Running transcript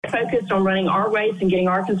focused on running our race and getting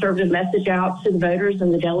our conservative message out to the voters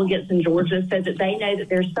and the delegates in Georgia so that they know that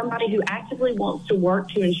there's somebody who actively wants to work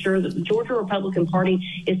to ensure that the Georgia Republican Party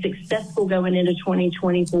is successful going into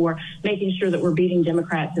 2024, making sure that we're beating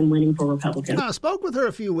Democrats and winning for Republicans. I spoke with her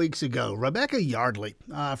a few weeks ago. Rebecca Yardley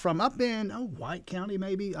from up in White County,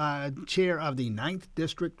 maybe, chair of the 9th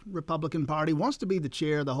District Republican Party, wants to be the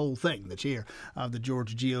chair of the whole thing, the chair of the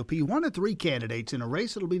Georgia GOP. One of 3 candidates in a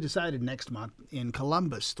race that will be decided next month in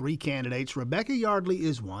Columbus. 3 candidates. Rebecca Yardley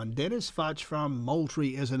is one. Dennis Futch from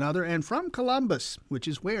Moultrie is another. And from Columbus, which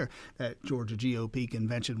is where that Georgia GOP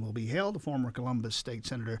convention will be held, the former Columbus State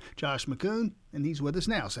Senator Josh McKoon, and he's with us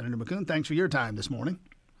now. Senator McKoon, thanks for your time this morning.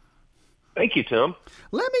 Thank you, Tim.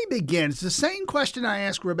 Let me begin. It's the same question I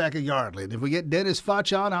asked Rebecca Yardley. And if we get Dennis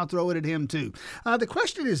Futch on, I'll throw it at him too. The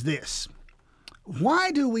question is this.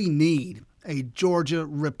 Why do we need a Georgia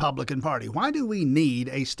Republican Party? Why do we need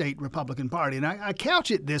a state Republican Party? And I couch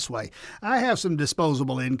it this way. I have some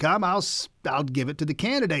disposable income. I'll give it to the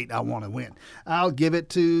candidate I want to win. I'll give it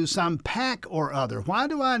to some PAC or other. Why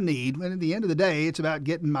do I need, when at the end of the day, it's about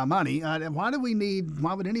getting my money, why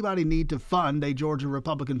would anybody need to fund a Georgia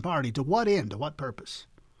Republican Party? To what end? To what purpose?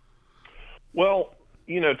 Well,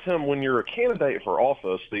 Tim, when you're a candidate for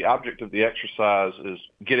office, the object of the exercise is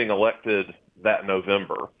getting elected that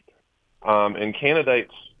November. And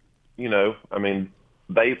candidates, they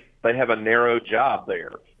have a narrow job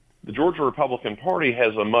there. The Georgia Republican Party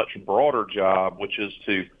has a much broader job, which is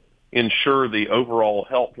to ensure the overall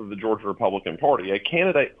health of the Georgia Republican Party. A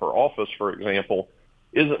candidate for office, for example,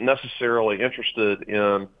 isn't necessarily interested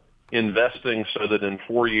in investing so that in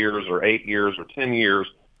 4 years or 8 years or 10 years,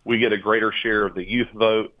 we get a greater share of the youth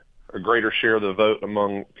vote, a greater share of the vote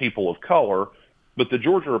among people of color. But the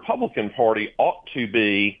Georgia Republican Party ought to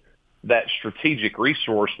be that strategic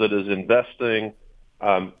resource that is investing,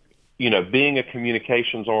 being a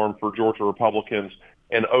communications arm for Georgia Republicans,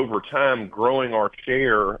 and over time growing our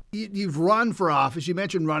share. You've run for office. You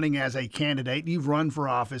mentioned running as a candidate. You've run for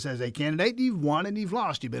office as a candidate. You've won and you've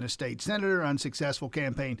lost. You've been a state senator, unsuccessful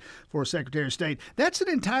campaign for Secretary of State. That's an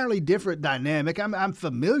entirely different dynamic. I'm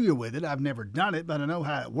familiar with it. I've never done it, but I know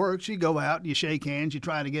how it works. You go out, you shake hands, you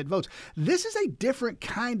try to get votes. This is a different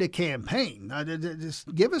kind of campaign.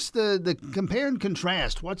 Just give us the compare and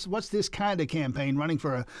contrast. What's this kind of campaign, running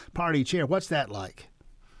for a party chair? What's that like?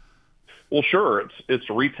 Well, sure. It's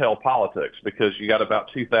retail politics because you got about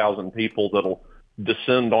 2,000 people that'll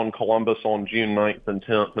descend on Columbus on June 9th and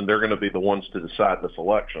 10th, and they're going to be the ones to decide this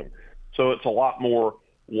election. So it's a lot more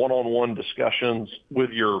one-on-one discussions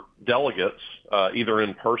with your delegates, either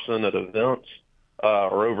in person at events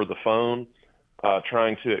or over the phone,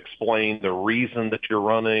 trying to explain the reason that you're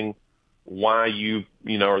running, why you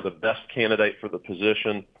are the best candidate for the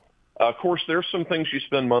position. Of course, there's some things you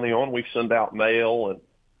spend money on. We send out mail and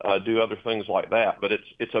do other things like that. But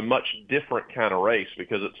it's a much different kind of race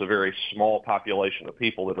because it's a very small population of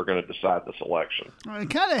people that are going to decide this election. I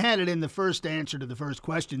kind of had it in the first answer to the first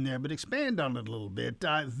question there, but expand on it a little bit.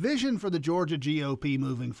 Vision for the Georgia GOP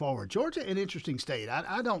moving forward. Georgia, an interesting state.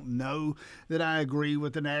 I don't know that I agree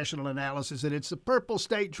with the national analysis that it's a purple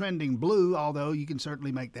state trending blue, although you can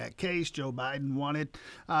certainly make that case. Joe Biden won it.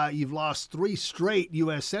 You've lost 3 straight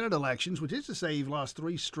U.S. Senate elections, which is to say you've lost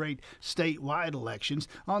 3 straight statewide elections.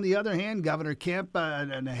 On the other hand, Governor Kemp,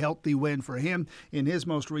 and a healthy win for him in his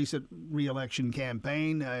most recent reelection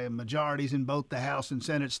campaign. Majorities in both the House and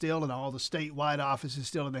Senate still, and all the statewide offices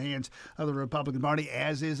still in the hands of the Republican Party,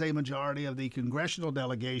 as is a majority of the congressional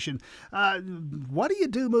delegation. What do you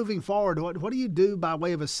do moving forward? What do you do by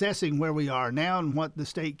way of assessing where we are now and what the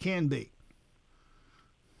state can be?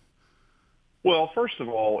 Well, first of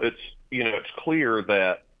all, it's clear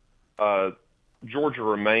that Georgia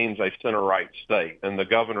remains a center-right state, and the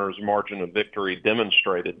governor's margin of victory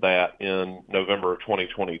demonstrated that in November of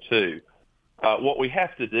 2022. What we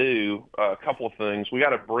have to do, a couple of things. We got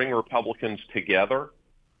to bring Republicans together.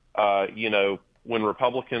 When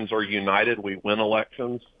Republicans are united, we win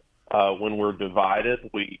elections. When we're divided,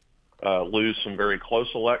 we lose some very close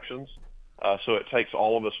elections. So it takes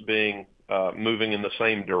all of us moving in the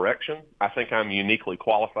same direction. I think I'm uniquely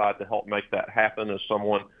qualified to help make that happen as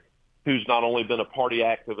someone who's not only been a party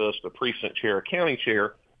activist, a precinct chair, a county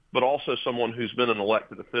chair, but also someone who's been an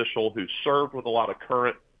elected official, who's served with a lot of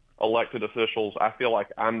current elected officials. I feel like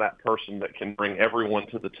I'm that person that can bring everyone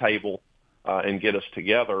to the table and get us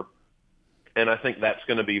together. And I think that's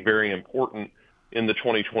going to be very important in the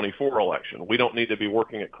 2024 election. We don't need to be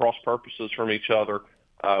working at cross purposes from each other.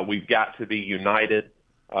 We've got to be united.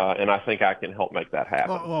 And I think I can help make that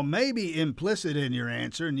happen. Well, maybe implicit in your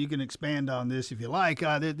answer, and you can expand on this if you like,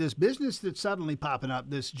 this business that's suddenly popping up,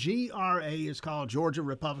 this GRA is called Georgia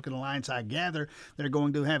Republican Alliance. I gather they're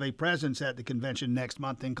going to have a presence at the convention next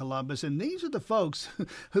month in Columbus. And these are the folks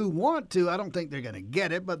who want to, I don't think they're going to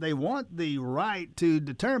get it, but they want the right to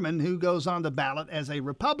determine who goes on the ballot as a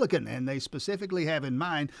Republican. And they specifically have in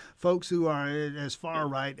mind folks who are as far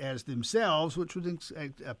right as themselves, which would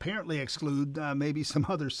apparently exclude maybe some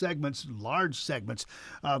other segments, large segments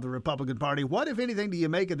of the Republican Party. What, if anything, do you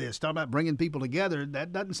make of this? Talk about bringing people together.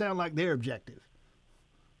 That doesn't sound like their objective.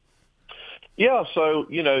 Yeah, so,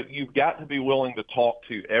 you've got to be willing to talk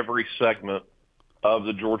to every segment of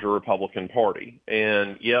the Georgia Republican Party.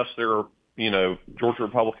 And yes, there are, Georgia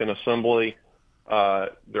Republican Assembly. There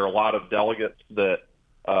are a lot of delegates that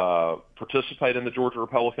participate in the Georgia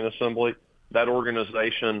Republican Assembly. That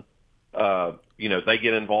organization, they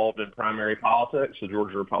get involved in primary politics. The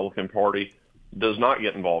Georgia Republican Party does not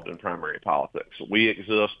get involved in primary politics. We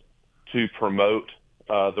exist to promote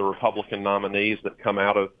the Republican nominees that come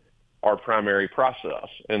out of our primary process.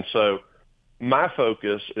 And so my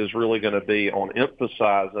focus is really going to be on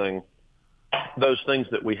emphasizing those things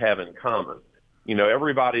that we have in common.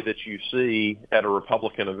 Everybody that you see at a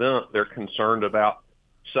Republican event, they're concerned about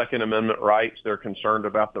Second Amendment rights. They're concerned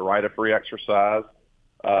about the right of free exercise.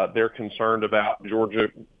 They're concerned about Georgia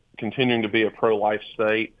continuing to be a pro-life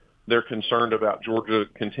state. They're concerned about Georgia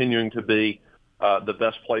continuing to be the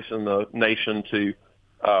best place in the nation to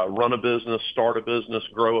run a business, start a business,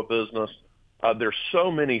 grow a business. There's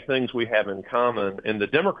so many things we have in common, and the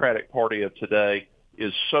Democratic Party of today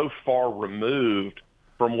is so far removed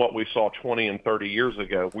from what we saw 20 and 30 years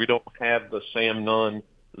ago. We don't have the Sam Nunn,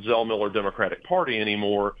 Zell Miller Democratic Party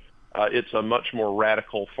anymore. It's a much more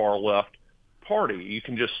radical far-left party. You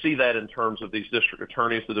can just see that in terms of these district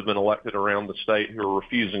attorneys that have been elected around the state who are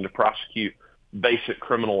refusing to prosecute basic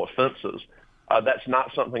criminal offenses. That's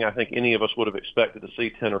not something I think any of us would have expected to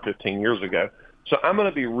see 10 or 15 years ago. So I'm going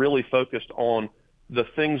to be really focused on the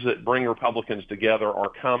things that bring Republicans together, our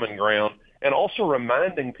common ground, and also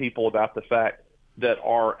reminding people about the fact that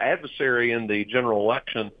our adversary in the general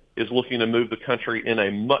election is looking to move the country in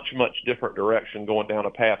a much, much different direction, going down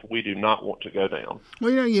a path we do not want to go down.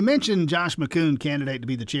 Well, you mentioned Josh McKoon, candidate to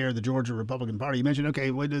be the chair of the Georgia Republican Party. You mentioned,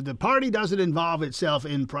 the party doesn't involve itself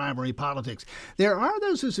in primary politics. There are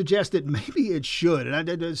those who suggest that maybe it should.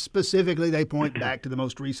 And specifically, they point back to the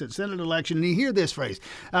most recent Senate election. And you hear this phrase,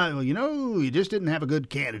 you just didn't have a good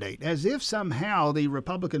candidate, as if somehow the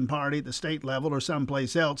Republican Party at the state level or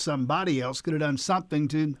someplace else, somebody else could have done something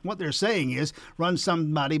to, what they're saying is, run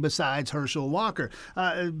somebody besides Herschel Walker.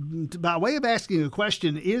 By way of asking a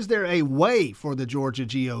question, is there a way for the Georgia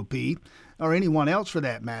GOP, or anyone else for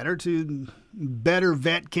that matter, to better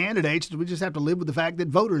vet candidates? Do we just have to live with the fact that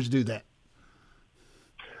voters do that?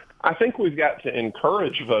 I think we've got to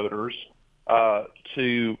encourage voters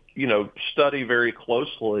to, study very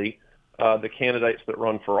closely the candidates that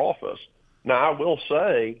run for office. Now, I will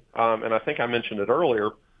say, and I think I mentioned it earlier,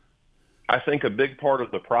 I think a big part of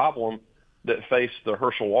the problem that faced the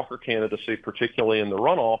Herschel Walker candidacy, particularly in the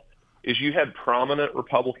runoff, is you had prominent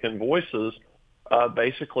Republican voices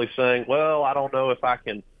basically saying, well, I don't know if I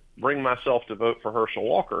can bring myself to vote for Herschel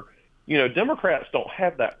Walker. Democrats don't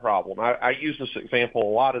have that problem. I use this example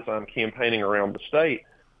a lot as I'm campaigning around the state.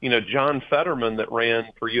 John Fetterman that ran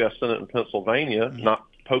for U.S. Senate in Pennsylvania, not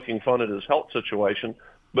poking fun at his health situation,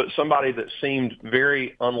 but somebody that seemed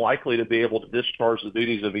very unlikely to be able to discharge the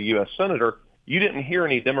duties of a U.S. Senator. You didn't hear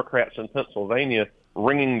any Democrats in Pennsylvania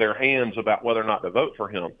wringing their hands about whether or not to vote for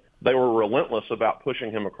him. They were relentless about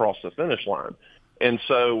pushing him across the finish line. And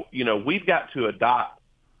so, we've got to adopt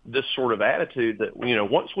this sort of attitude that,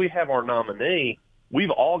 once we have our nominee,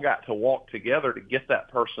 we've all got to walk together to get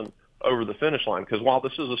that person over the finish line. Because while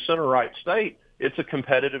this is a center-right state, it's a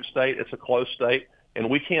competitive state, it's a close state, and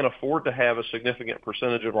we can't afford to have a significant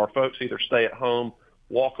percentage of our folks either stay at home,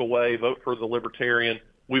 walk away, vote for the Libertarian.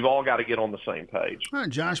 We've all got to get on the same page. All right,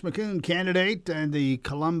 Josh McKoon, candidate and the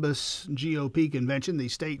Columbus GOP convention, the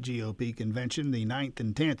state GOP convention, the 9th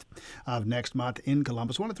and 10th of next month in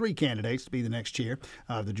Columbus. One of 3 candidates to be the next chair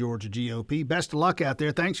of the Georgia GOP. Best of luck out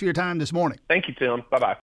there. Thanks for your time this morning. Thank you, Tim. Bye-bye.